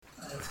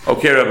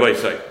Okay, Rabbi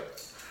Isai.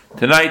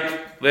 Tonight,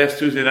 last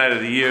Tuesday night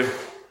of the year,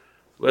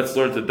 let's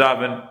learn to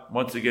daven.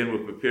 Once again,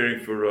 we're preparing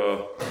for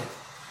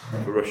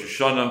Rosh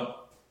Hashanah,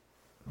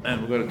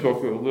 and we're going to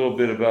talk a little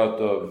bit about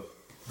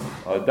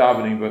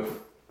davening, but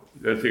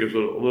it's going to take us a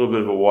little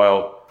bit of a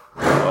while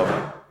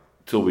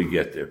till we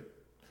get there.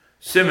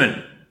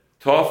 Siman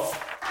Tov.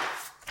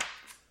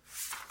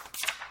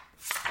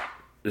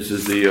 This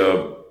is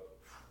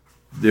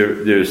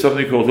there's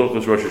something called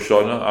Hilchos Rosh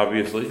Hashanah,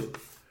 obviously.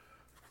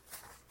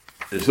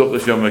 There's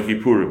Hilchos Yom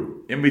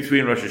Kippurim. In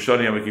between Rosh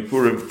Hashanah and Yom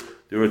Kippurim,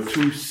 there are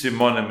two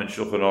Simonim in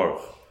Shulchan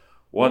Aruch.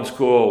 One's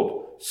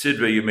called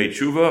Sidrei Yemei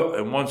Tshuva,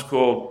 and one's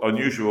called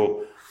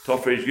unusual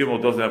Tov Reish Gimel.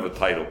 Doesn't have a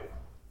title.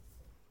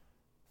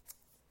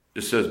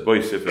 It says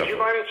Boisif. Did you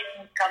mind if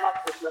you come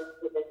up with an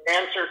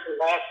answer to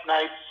last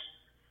night's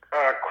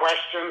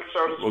question,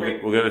 so to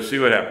speak? We're going to see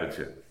what happens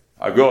here.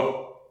 I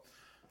go.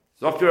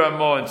 Dr.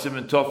 Ramah and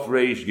Siman Tov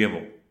Reish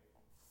Gimel.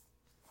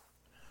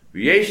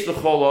 V'yesh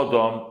l'chol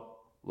adam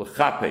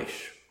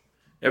l'chapesh.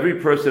 Every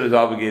person is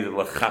obligated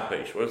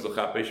l'chapesh. What does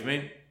l'chapesh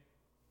mean?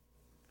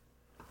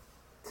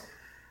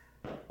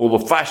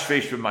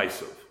 U'l'fashvesh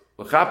v'maisav.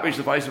 L'chapesh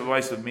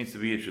v'maisav means to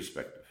be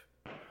introspective.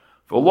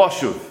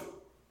 V'loshuv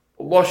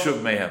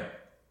mehem.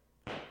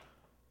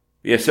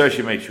 V'yaser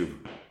shemei tshuva.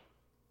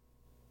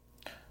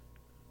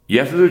 You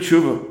have to do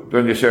tshuva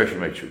during yaser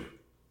shemei tshuva.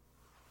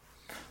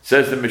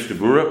 Says the Mishnah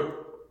Berurah,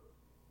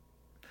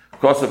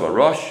 Kosav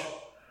Arosh,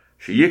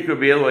 Sheyikra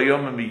Be'elu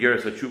Hayom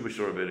Migeres HaTshuva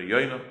Shel Rabbeinu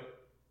Yoina,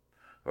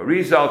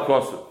 Arizal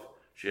Kosav,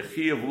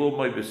 Shechiyav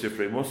Lumay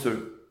B'Sifrei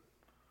Musar,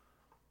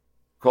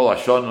 Kol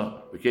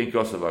Hashana, V'kein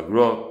Kosav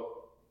Agra,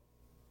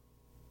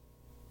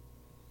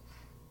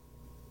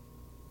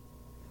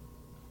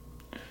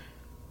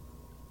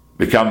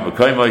 V'kam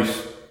V'kaimais,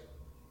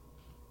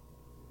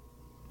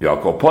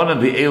 Yakoponim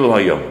Be'elu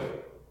Hayom.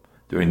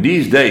 During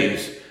these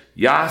days,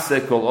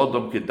 Yaseh kol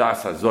odom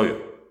kedas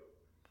hazoyer.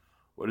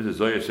 What does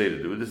the Zoyer say to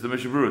do? This is the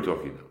Mishnah Berurah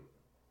talking now.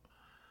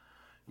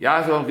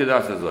 Yaseh kol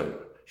kedas hazoyer.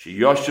 She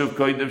yoshuv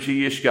koidem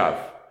she yishkav.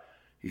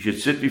 He should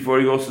sit before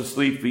he goes to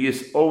sleep.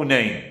 V'yis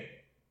onein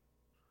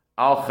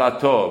al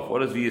chatov. What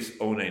does v'yis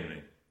onein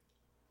mean?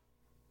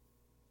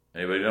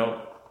 Anybody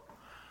know?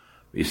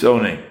 V'yis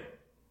onein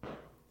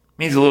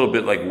means a little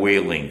bit like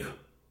wailing.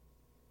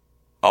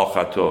 Al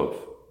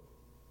chatov.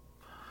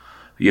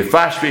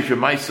 Yefashvesh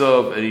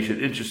v'maisav, and he should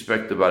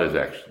introspect about his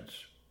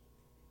actions.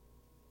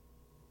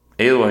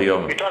 Elu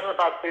hayom. Are we talking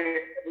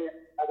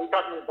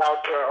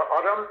about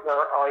Adam,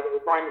 or are they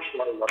going to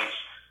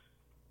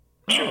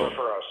Shiva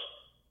for us?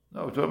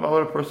 No, we're talking about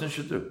what a person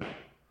should do.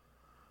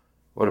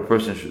 What a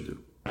person should do.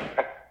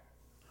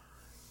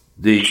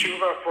 The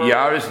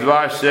Yaris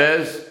Dvar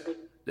says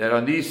that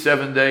on these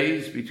 7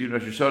 days between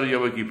Rosh Hashanah and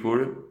Yom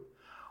Kippurim,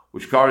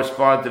 which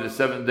correspond to the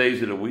 7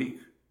 days of the week,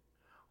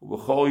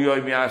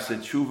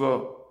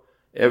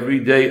 every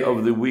day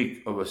of the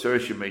week of Aser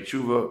Shemei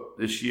Tshuva.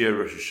 This year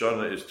Rosh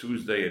Hashanah is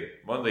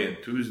Monday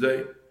and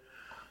Tuesday.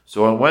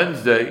 So on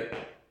Wednesday,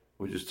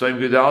 which is Time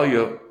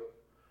Gedalia,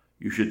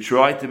 you should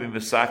try to be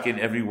Masakin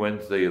every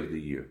Wednesday of the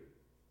year.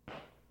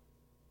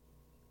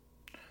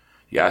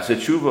 Yaseh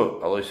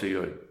Tshuva, Alay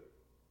Seyoy.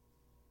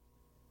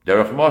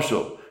 Derech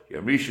Mashal,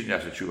 Yom Rishon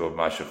Yaseh Tshuva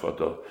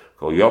Mashachota,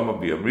 Kol Yom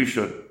B'Yom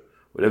Rishon.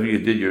 Whatever you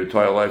did your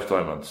entire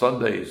lifetime on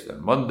Sundays,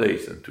 and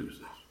Mondays, and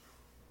Tuesdays.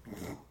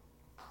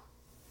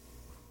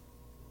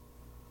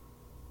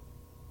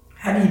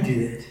 How do you do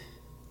that?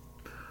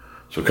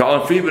 So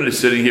Colin Friedman is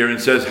sitting here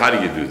and says, how do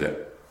you do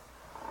that?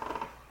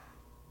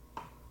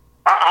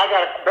 I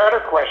got a better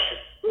question.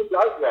 Who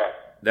does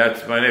that?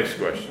 That's my next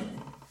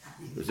question.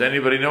 Does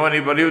anybody know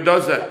anybody who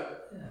does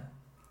that? Yeah.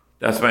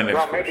 That's my next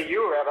question. Maybe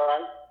you,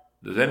 Rabbi.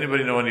 Does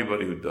anybody know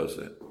anybody who does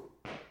that?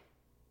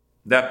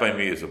 That by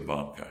me is a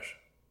bomb, Kasha.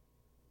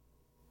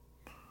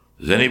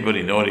 Does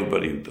anybody know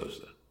anybody who does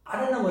that? I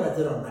don't know what I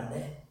did on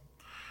Monday.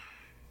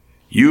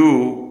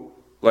 You,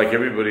 like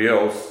everybody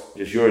else,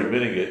 just you're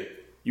admitting it,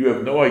 you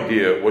have no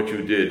idea what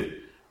you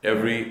did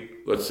every,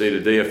 let's say the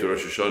day after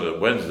Rosh Hashanah,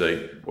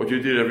 Wednesday, what you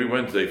did every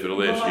Wednesday for the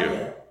last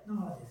year. No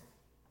idea.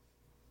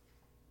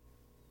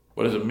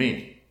 What does it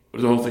mean? What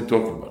is the whole thing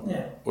talking about?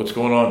 Yeah. What's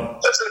going on?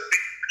 That's a big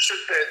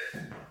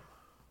picture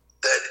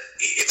that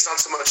it's not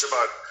so much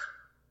about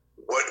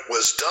what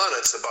was done,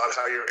 it's about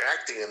how you're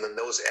acting, and then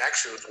those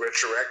actions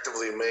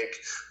retroactively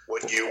make all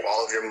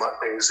of your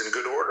Mondays in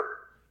good order.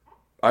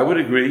 I would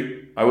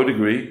agree. I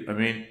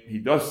mean, he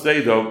does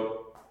say,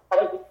 though,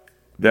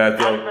 that...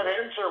 How does that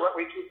answer what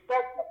we just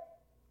said?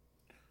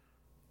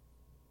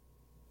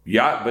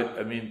 Yeah, but,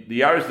 I mean,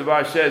 the Yaris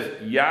Devar says,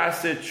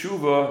 Yaseh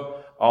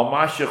Tshuva al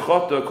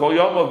Mashachota kol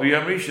yomo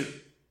b'yom rishon.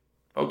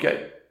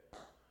 Okay.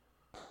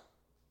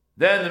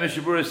 Then the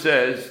Mishnah Berurah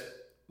says,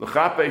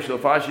 L'chapesh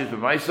l'fashish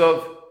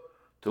b'maisav,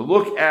 to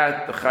look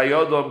at the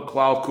Chayodom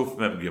Klal Kuf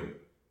Mem Gimel.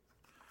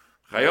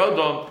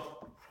 Chayodom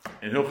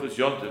in Hilchos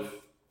Yontif,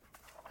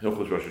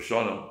 Hilchos Rosh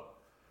Hashanah,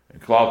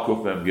 and Klal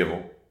Kuf Mem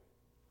Gimel.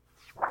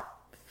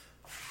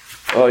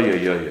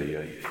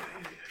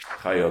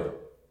 Chayodom.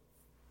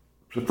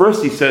 So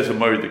first he says a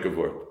Morid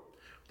Kavor.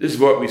 This is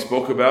what we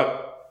spoke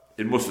about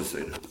in Musa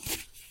Seder.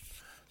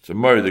 It's a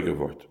murder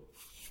gewort.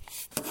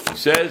 He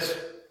says,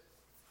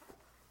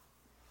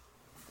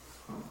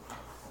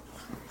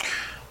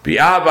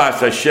 Bi'avas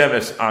Hashem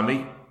es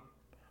ami.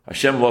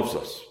 Hashem loves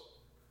us.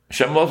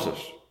 Hashem loves us.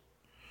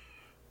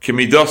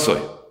 Kimidosai.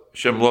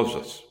 Hashem loves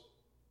us.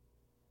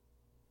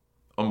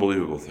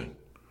 Unbelievable thing.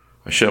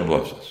 Hashem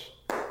loves us.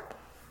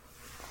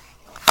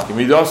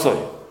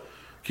 Kimidosai.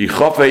 Ki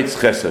chofetz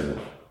chesed.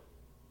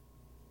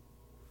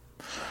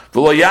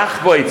 V'lo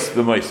yachboitz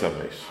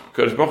b'moisameis.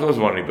 Kodesh Baruch Hu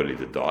doesn't want anybody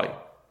to die.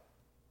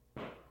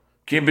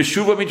 Kim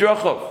b'shuva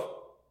midrachav.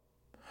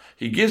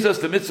 He gives us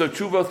the mitzvah of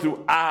tshuva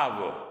through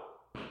ava.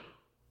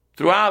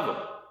 Through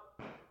ava.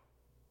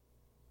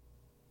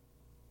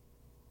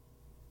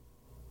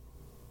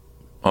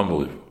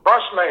 Unbelievable.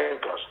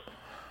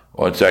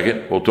 1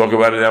 second. We'll talk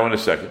about it now in a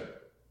second.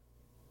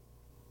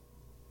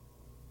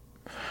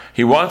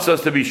 He wants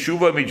us to be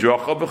shuva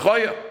midracha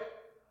b'chaya.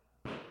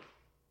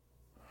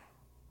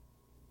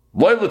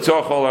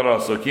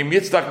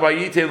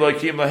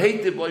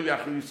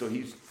 So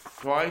he's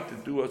trying to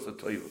do us a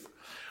tayvah.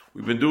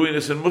 We've been doing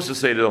this in Musa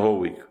Seder the whole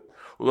week.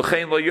 He's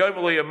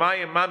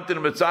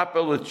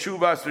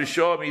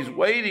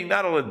waiting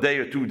not on a day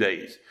or 2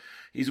 days.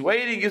 He's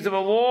waiting, gives him a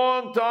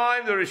long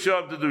time, the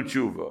Rishon, to do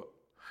tshuva.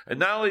 And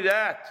not only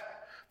that,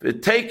 the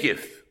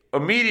taketh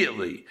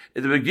immediately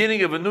at the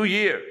beginning of a new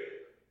year,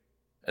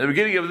 at the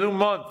beginning of a new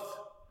month,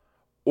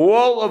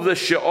 all of the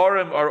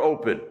sha'arim are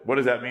open. What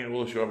does that mean?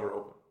 All the sha'arim are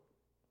open.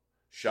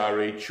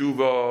 Sharei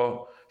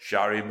tshuva,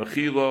 Sharei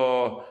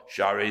mechila,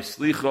 Sharei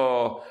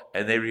slicha,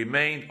 and they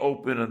remained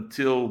open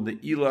until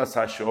Ne'ilas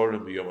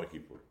HaSha'arim b'Yom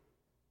Kippur.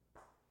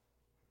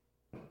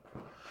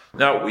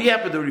 Now, we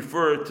happen to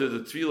refer to the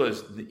tefillah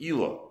as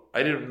Ne'ilah.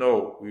 I didn't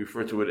know we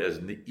refer to it as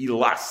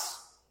Ne'ilas.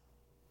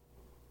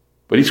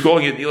 But he's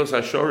calling it Ne'ilas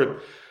HaSha'arim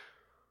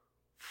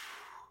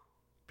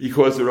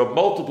because there are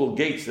multiple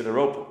gates that are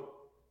open.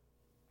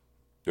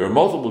 There are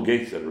multiple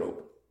gates that are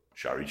open.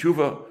 Sharei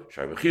tshuva,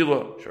 Sharei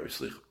mechila, Sharei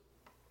slicha.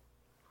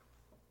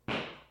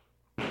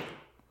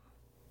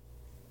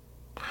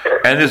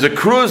 And there's a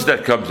cruz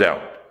that comes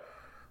out.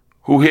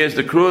 Who hears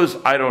the cruz?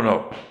 I don't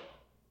know.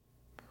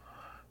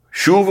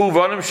 Shuvu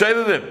vanim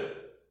shevavim.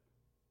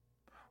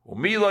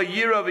 Umila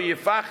yira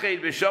v'yifached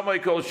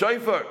b'shamay kol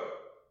shofar.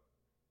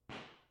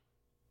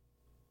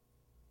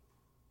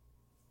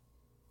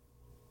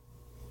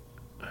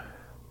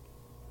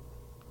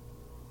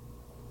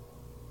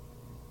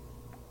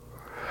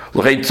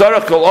 L'chein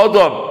tzarech kol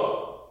adam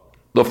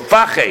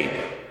l'fached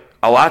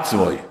al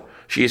atzmoy.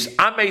 She is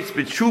ameitz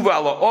b'tshuva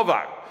ala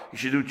ovar. You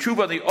should do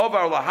tshuva on the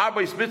ovar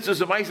lahabais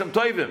mitzvahs and ma'asam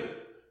tovim.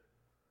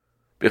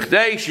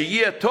 B'chdei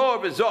sheyeh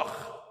tov v'zoch.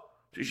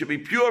 So you should be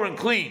pure and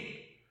clean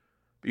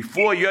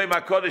before Yom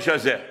HaKodesh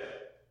Hazeh.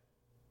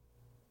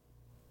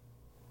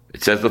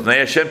 It says l'fnei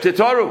Hashem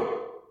titaru.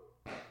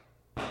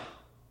 A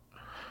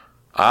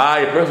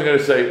person's going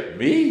to say,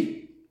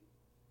 me?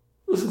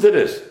 Listen to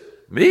this.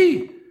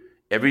 Me?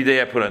 Every day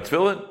I put on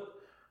tefillin,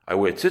 I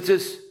wear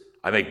tzitzis,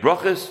 I make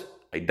brachas,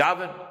 I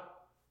daven.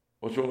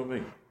 What's wrong with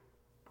me?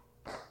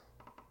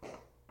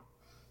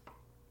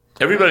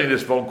 Everybody in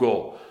this phone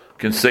call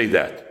can say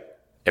that.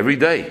 Every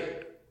day.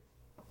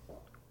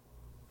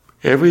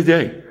 Every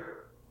day.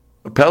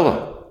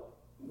 Appella.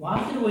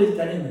 Why is it always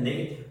done in the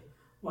negative?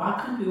 Why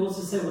couldn't we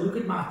also say, well, look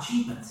at my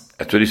achievements?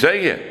 That's what he's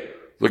saying here.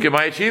 Look at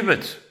my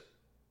achievements.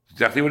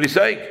 Exactly what he's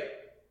saying.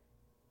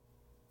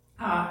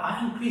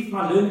 I increased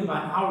my learning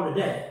by an hour a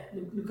day.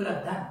 Look what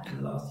I've done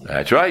in the last year.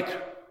 That's right.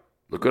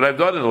 Look what I've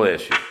done in the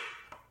last year.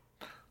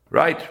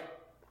 Right.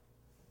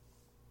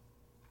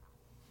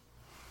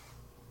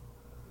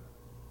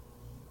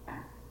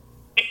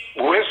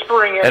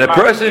 Whispering in and a my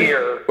person,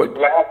 ear.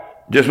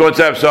 Just one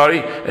time, sorry.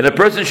 And a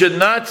person should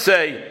not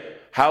say,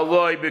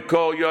 "Haloi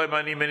b'kol yom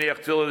ani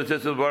meniach tefillin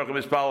v'tzitzis v'baruch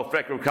mispal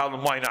fekr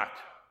v'kalim." Why not?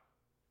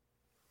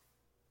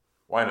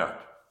 Why not?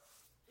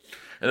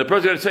 And the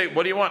person's going to say,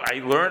 "What do you want? I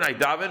learn, I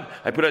daven,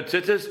 I put on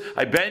tzitzis,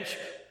 I bench,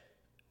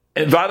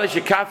 and v'alei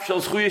shekaf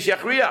shel zchuyos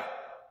yachriach."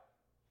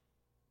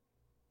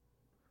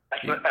 As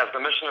the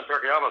Mishnah in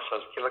Pirkei Avos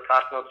says,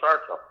 "Kilakas no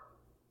tzarto."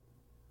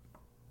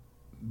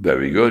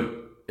 Very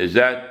good. Is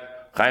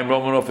that Chaim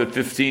Romanov at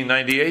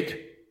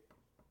 1598?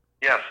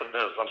 Yes, it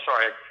is. I'm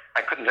sorry.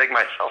 I couldn't take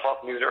myself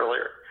off mute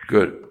earlier.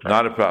 Good.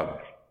 Not a problem.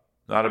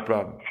 Not a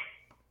problem.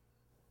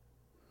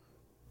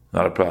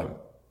 Not a problem.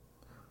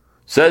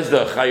 Says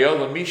the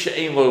Chayol, Misha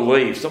Ein Lo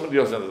Leiv. Somebody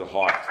else has a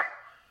heart.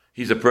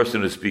 He's a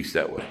person who speaks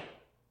that way.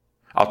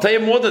 I'll tell you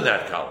more than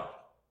that, Colin.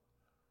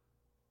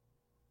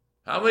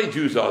 How many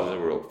Jews are there in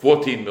the world?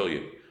 14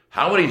 million.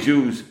 How many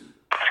Jews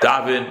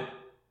daven,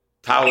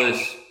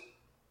 talis,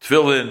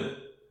 tefillin,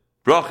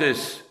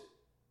 brachis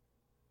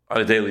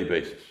on a daily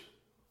basis?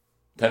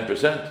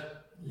 10%?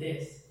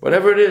 Less.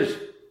 Whatever it is.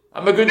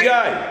 I'm a good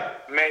guy.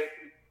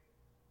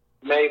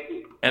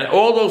 Maybe. And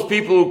all those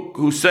people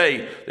who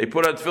say they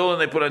put on tefillin,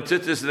 they put on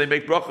tzitzis, and they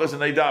make brachas,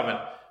 and they daven.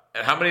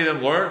 And how many of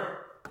them learn?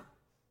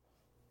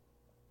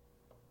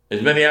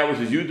 As many hours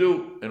as you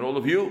do, and all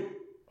of you,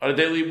 on a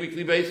daily,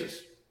 weekly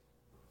basis.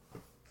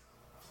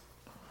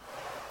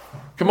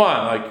 Come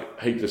on,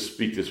 I hate to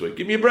speak this way.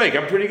 Give me a break.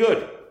 I'm pretty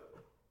good.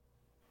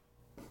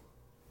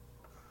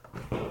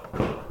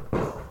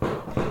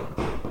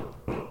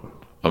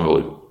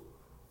 Unbelievable.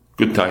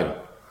 Good time.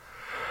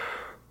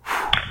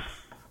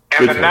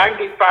 And the 95%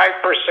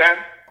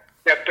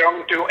 that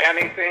don't do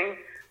anything,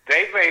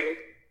 they've made it.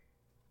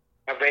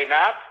 Have they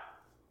not?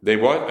 They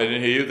what? I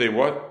didn't hear you. They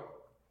what?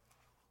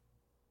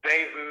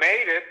 They've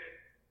made it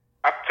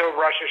up till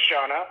Rosh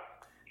Hashanah,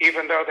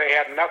 even though they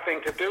had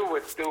nothing to do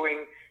with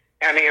doing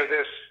any of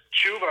this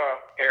tshuva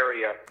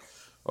area.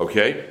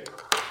 Okay.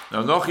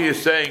 Now Nochi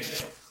is saying,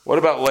 what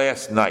about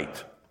last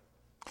night?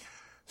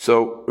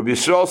 So Rabbi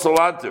Yisrael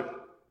Salanter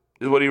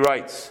is what he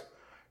writes.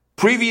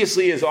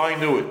 Previously, as I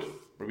knew it,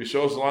 Rabbi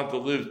Yisrael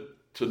Salanter lived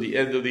to the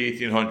end of the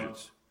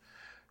 1800s.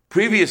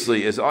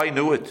 Previously, as I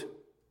knew it,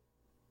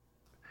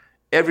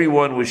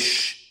 everyone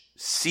was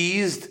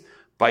seized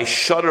by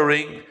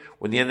shuddering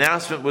when the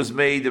announcement was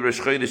made that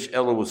Rosh Chodesh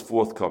Elul was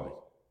forthcoming.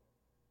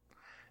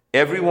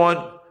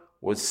 Everyone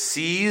was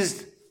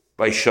seized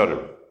by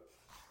shuddering.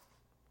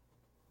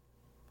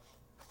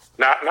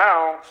 Not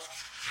now.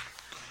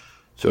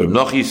 So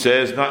Nochi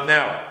says, not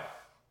now.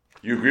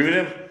 You agree with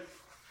him?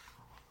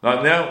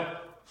 Not now?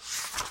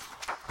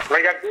 All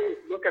you got to do is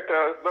look at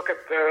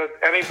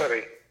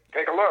anybody.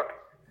 Take a look.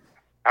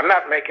 I'm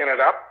not making it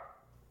up.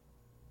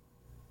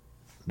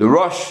 The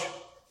Rosh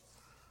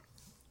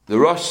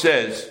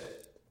says,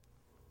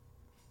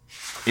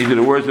 these are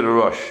the words of the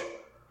Rosh.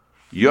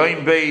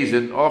 Yoim Beis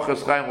and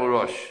Ochas Chaim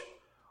LaRosh.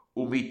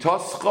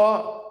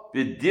 Umitoscha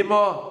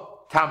b'dima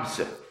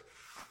tamse.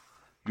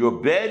 Your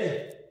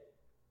bed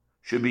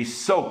should be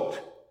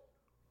soaked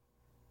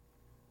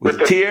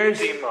with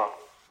tears,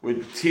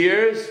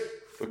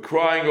 for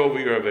crying over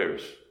your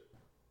averos.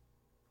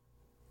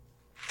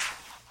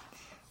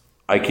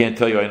 I can't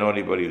tell you I know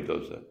anybody who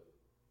does that.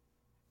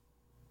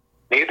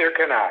 Neither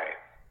can I.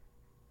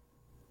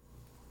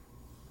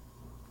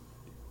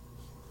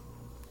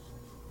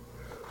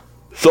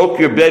 Soak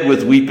your bed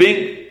with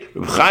weeping.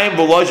 Reb Chaim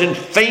Volozhin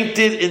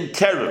fainted in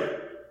terror.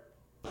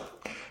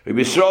 Rabbi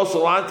Yisrael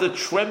Salanter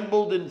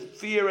trembled in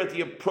fear at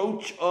the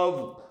approach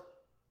of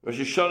Rosh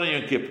Hashanah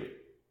and Yom Kippur.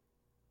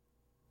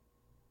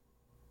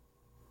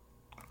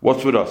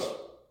 What's with us?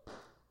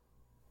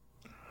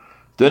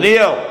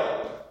 Daniel,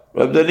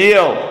 Reb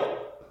Daniel,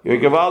 you're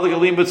Gevaldig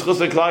Alim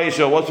B'Tzchus and Klal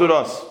Yisrael. What's with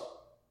us?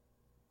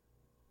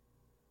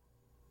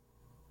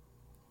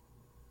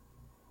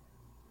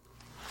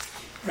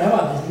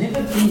 Rabbi, there's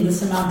never been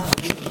this amount of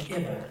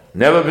learning ever.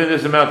 Never been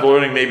this amount of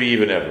learning, maybe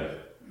even ever.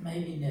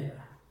 Maybe never.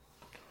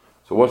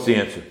 So what's the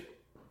answer?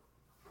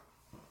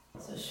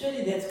 So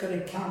surely that's got to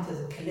count as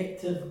a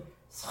collective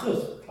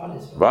schus.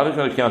 Vada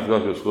going to count as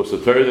a schus. The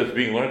Torah that's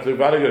being learned,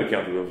 Vada going to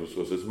count as a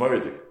schus. It's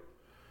Moridik.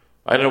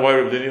 I don't know why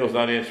Reb Daniel is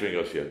not answering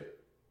us yet.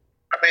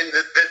 I mean,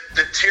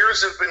 the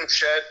tears have been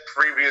shed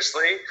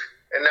previously,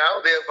 and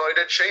now the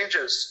avoided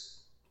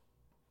changes.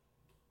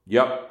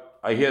 Yep,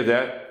 I hear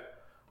that.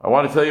 I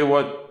want to tell you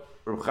what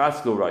Reb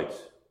Chaskel writes.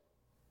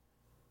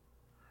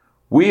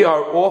 We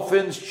are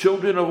orphans,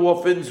 children of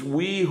orphans,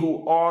 we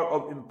who are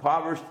of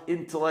impoverished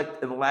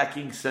intellect and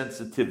lacking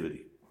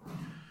sensitivity.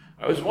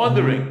 I was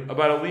wondering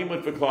about a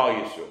limud for Klal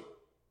Yisrael.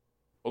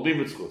 A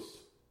limud schus.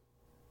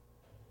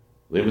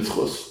 Limud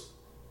schus.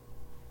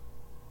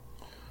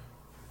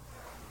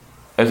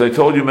 As I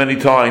told you many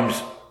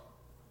times,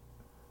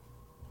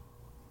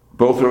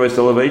 both Rabbi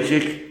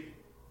Soloveitchik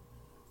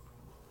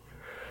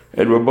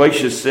and Rabbi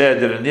Moshe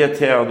said that in their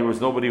town there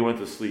was nobody who went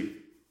to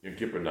sleep Yom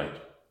Kippur night.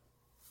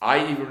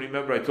 I even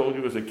remember I told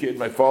you as a kid,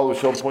 my father was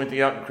shown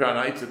pointing out in Crown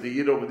Heights that the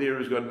Yid over there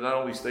is going to not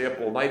only stay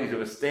up all night, he's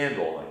going to stand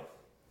all night.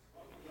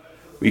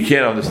 We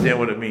can't understand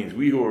what it means.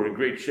 We who are in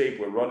great shape,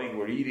 we're running,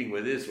 we're eating,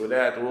 we're this, we're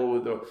that, all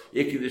with the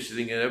air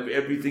conditioning and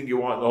everything you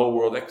want in the whole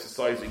world,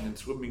 exercising and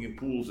swimming in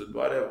pools and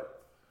whatever.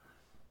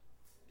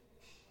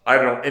 I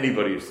don't know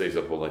anybody who stays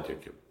up all night Yom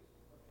Kippur.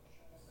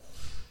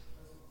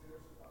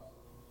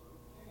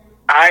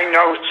 I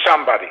know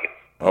somebody.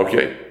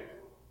 Okay.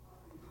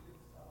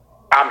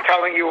 I'm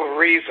telling you a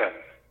reason.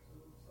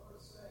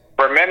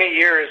 For many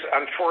years,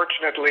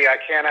 unfortunately, I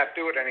cannot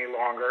do it any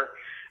longer.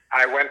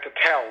 I went to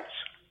Telz.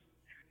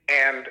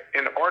 And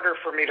in order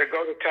for me to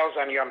go to Telz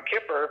on Yom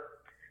Kippur,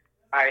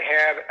 I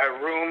had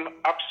a room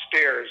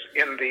upstairs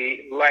in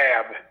the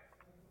lab.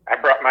 I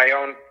brought my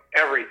own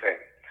everything.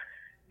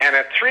 And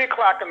at 3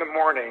 o'clock in the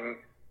morning,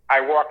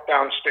 I walked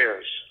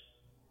downstairs.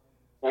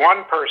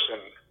 One person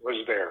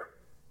was there.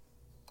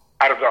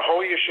 Out of the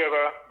whole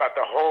yeshiva, but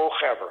the whole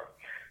chevra.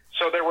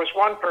 So there was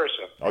one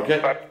person. Okay.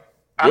 But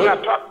I'm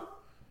not talking.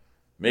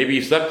 Maybe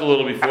he slept a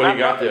little before he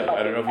got there.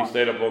 I don't know if he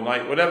stayed up all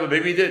night. Whatever.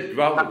 Maybe he did.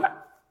 Gewaldig.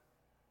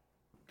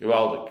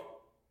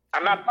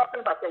 I'm not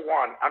talking about the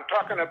one. I'm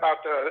talking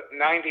about the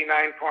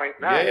 99.9.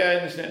 Yeah, I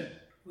understand.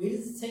 Where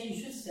does it say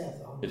you should stay up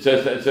though? It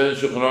says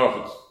in Shulchan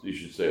Aruch you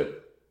should stay up.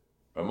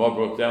 Ramah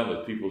broke down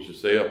that people should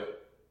stay up.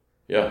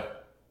 Yeah.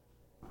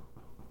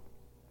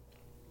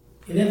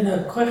 You have no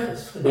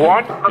koiches for that.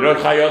 One. You know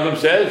what Chai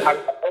says?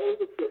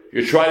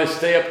 You try to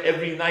stay up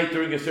every night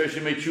during a Seder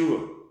Shemei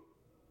Tshuva.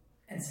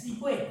 And And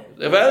sleep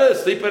when?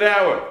 Sleep an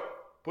hour.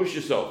 Push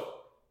yourself.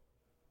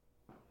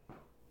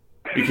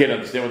 You can't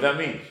understand what that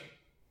means.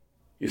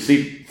 You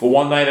sleep for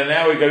one night an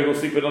hour, you got to go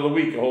sleep another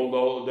week,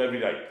 every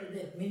night. I did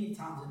that many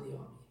times in the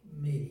army.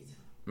 Many times.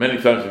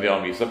 Many times in the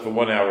army, you slept for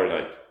 1 hour a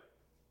night.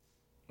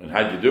 And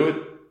how'd you do it?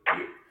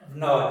 I have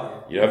no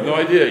idea. You have no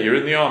idea. You're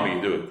in the army,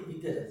 you do it. We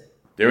did it.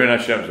 They're in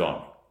Hashem's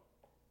army.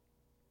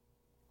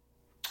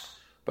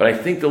 But I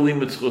think the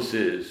limit chus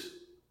is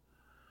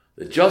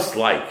that just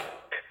like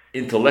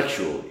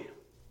intellectually,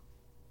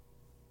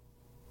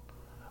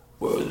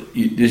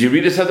 did you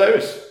read this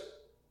Hadaris?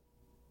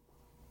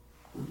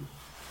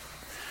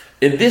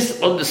 In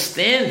this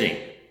understanding,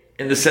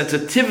 in the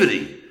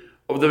sensitivity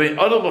of the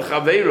Me'adam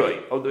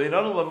L'Chaveiroi, of the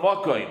Me'adam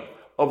L'Makoim,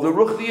 of the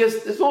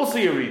Ruchnias, there's also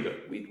a reader.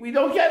 We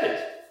don't get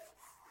it.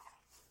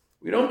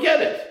 We don't get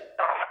it.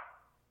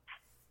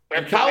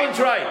 And Colin's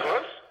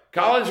right.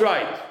 Colin's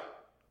right.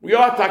 We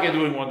are talking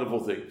doing wonderful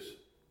things.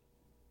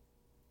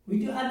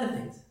 We do other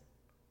things.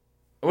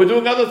 And we're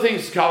doing other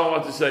things, Colin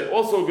wants to say.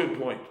 Also a good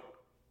point.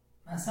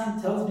 My son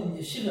tells me in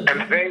yeshiva,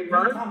 many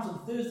times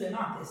on Thursday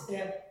night, they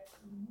stay up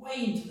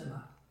way into the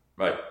night.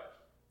 Right.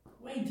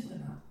 Way into the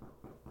night.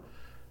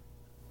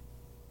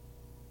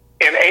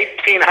 In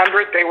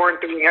 1800, they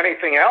weren't doing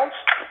anything else?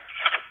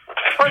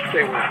 Of course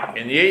they were.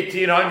 In the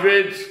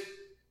 1800s,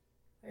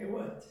 They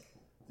would.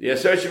 the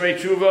Aser Shemei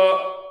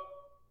Tshuva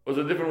was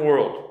a different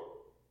world.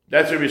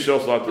 That's what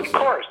Rishos loved to say. Of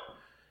course.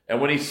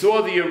 And when he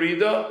saw the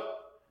Yerida,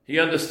 he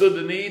understood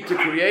the need to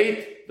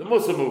create the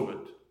Muslim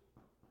movement.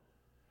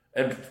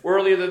 And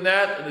earlier than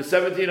that, in the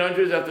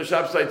 1700s, after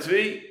Shabtai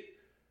Tzvi,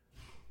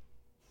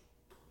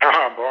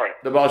 Oh, boy.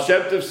 the Baal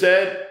Shem Tov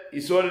said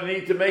he saw the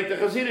need to make the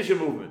Hasidic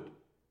movement.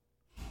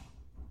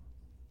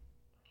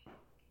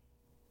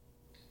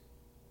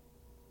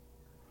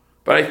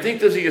 But I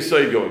think there's a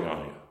Yesod going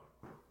on here.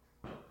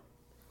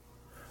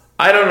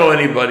 I don't know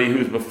anybody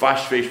who's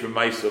mefashvesh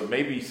b'maisa.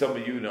 Maybe some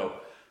of you know.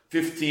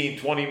 15,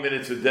 20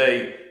 minutes a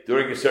day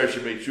during a Aser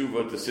Shemei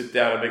Tshuva to sit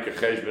down and make a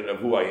cheshbon of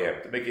who I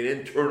am, to make an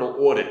internal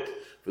audit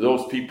for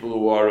those people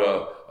who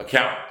are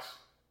accountants.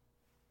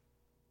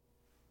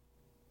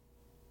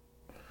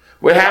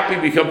 We're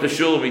happy we come to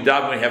shul and we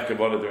daven, we have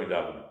kavanah during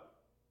davening.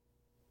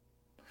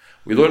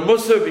 We learn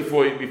Musar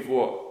before.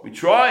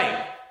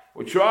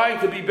 We're trying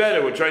to be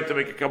better. We're trying to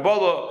make a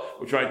Kabbalah.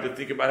 We're trying to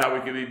think about how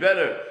we can be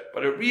better.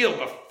 But a real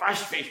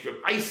mefashvesh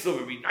b'maisa,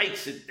 where we night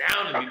sit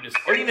down and be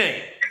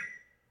nisqoinei.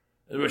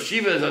 And Rosh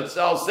Yeshiva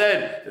Zatzal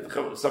said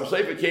that some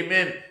Sefer came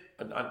in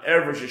on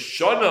Erev Rosh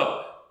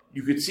Hashanah.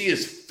 You could see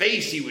his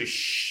face. He was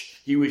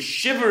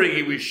shivering.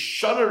 He was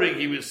shuddering.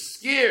 He was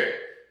scared.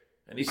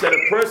 And he said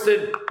a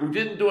person who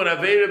didn't do an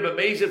Aveira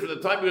b'meisa from the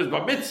time he was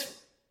bar mitzvah.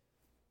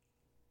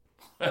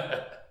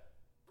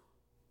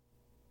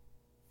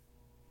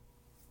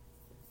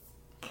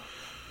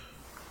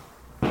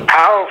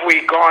 How have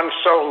we gone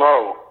so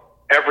low?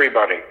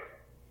 Everybody.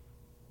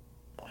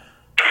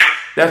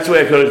 That's the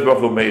way HaKadosh Baruch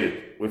Hu made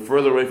it. We're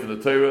further away from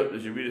the Torah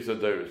than you read us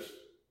Hadaris.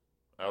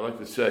 I like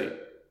to say.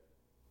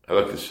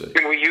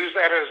 Can we use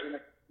that as an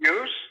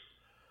excuse?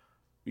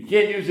 We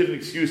can't use it as an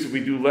excuse if we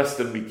do less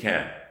than we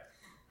can.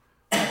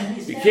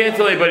 We can't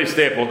tell anybody to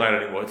stay up all night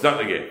anymore. It's not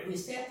the game. We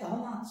stay up the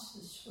whole night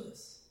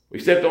Shavuos. We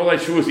stay up the whole night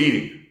Shavuos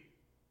eating.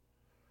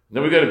 And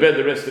then we go to bed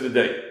the rest of the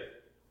day.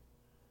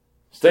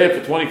 Stay up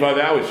for 25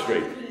 hours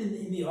straight.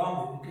 In the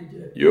army, we could do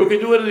it. You can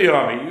do it in the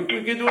army.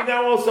 We can do it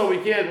now also. We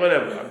can't,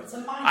 whatever. It's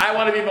a mindset. I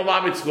want to be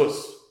Malamed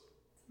Tzchus.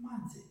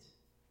 Mindset.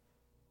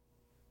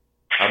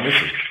 I'm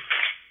missing.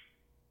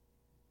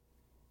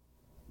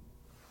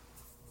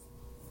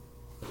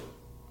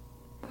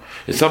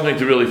 It's something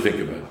to really think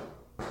about.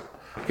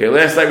 Okay,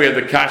 last night we had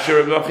the Kasher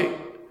of Nochi,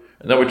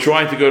 and now we're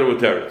trying to go to a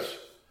teretz.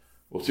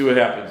 We'll see what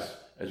happens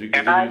as we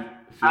continue.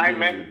 I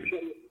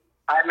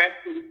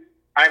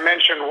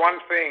mentioned one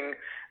thing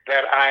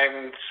that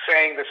I'm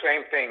saying the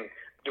same thing.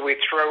 Do we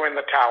throw in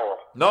the towel?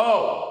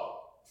 No.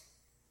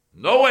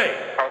 No way.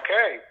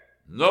 Okay.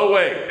 No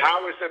way.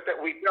 How is it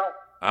that we don't?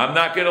 I'm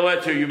not going to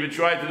let you. You've been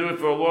trying to do it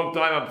for a long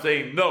time. I'm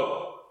saying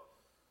no.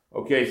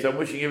 Okay, so I'm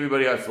wishing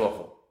everybody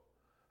Hatzlacha.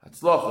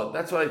 Hatzlacha.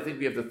 That's what I think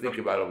we have to think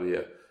about over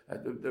here.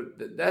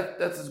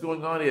 That's what's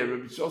going on here.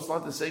 Rabbi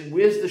Shoslant is saying,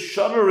 where's the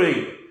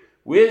shuddering?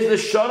 Where's the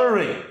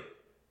shuddering?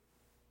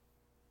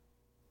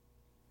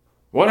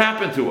 What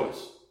happened to us?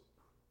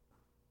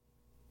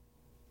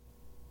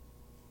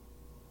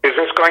 Is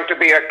this going to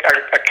be a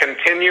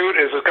continued?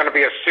 Is it going to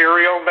be a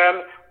serial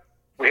then?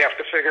 We have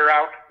to figure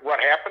out what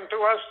happened to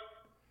us?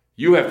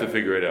 You have to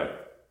figure it out.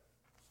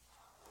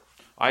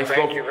 I've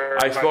spoken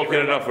much.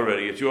 enough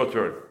already. It's your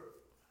turn.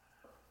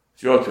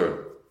 It's your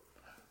turn.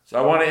 So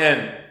I want to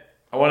end.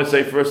 I want to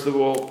say, first of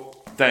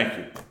all, thank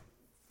you.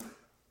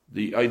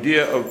 The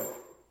idea of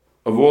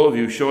all of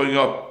you showing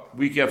up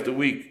week after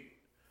week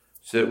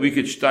so that we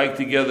could steig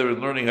together and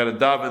learning how to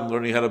daven,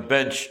 learning how to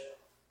bench,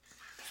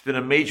 it's been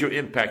a major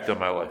impact on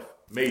my life.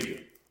 Major.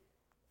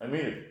 I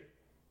mean it.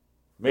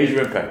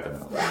 Major impact on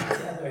my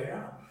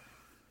life.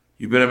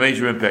 You've been a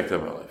major impact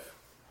on my life.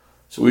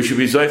 So we should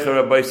be Zeicher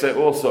Rabbi say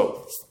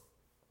also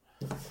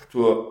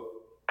to a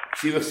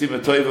Tzivach Sima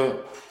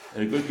Toiva,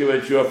 and a good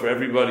Kibbutz Shua for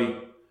everybody.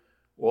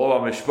 All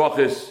our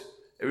mishpachis,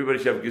 everybody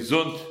should have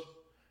gesund,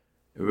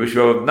 everybody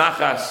should have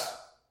nachas,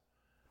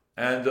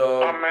 and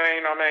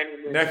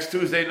Amen. next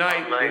Tuesday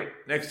night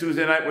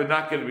we're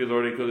not going to be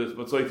learning because it's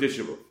Matzoi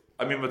Tisha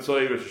B'Av.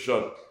 Matzoi Rosh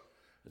Hashanah.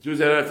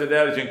 Tuesday night after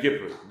that is Yom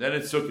Kippur. Then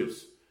it's Sukkot.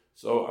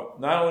 So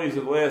not only is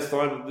it the last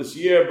time of this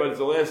year, but it's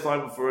the last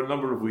time for a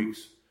number of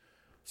weeks.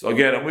 So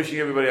again, I'm wishing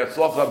everybody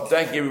Hatzlacha. I'm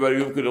thanking everybody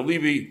who could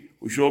alibi.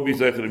 We should all be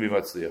zeicher to be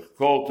Matzliach.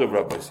 Kol Tov,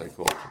 Rabbi Say.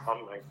 Kol Tov.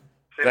 Amen.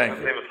 Thank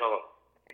you.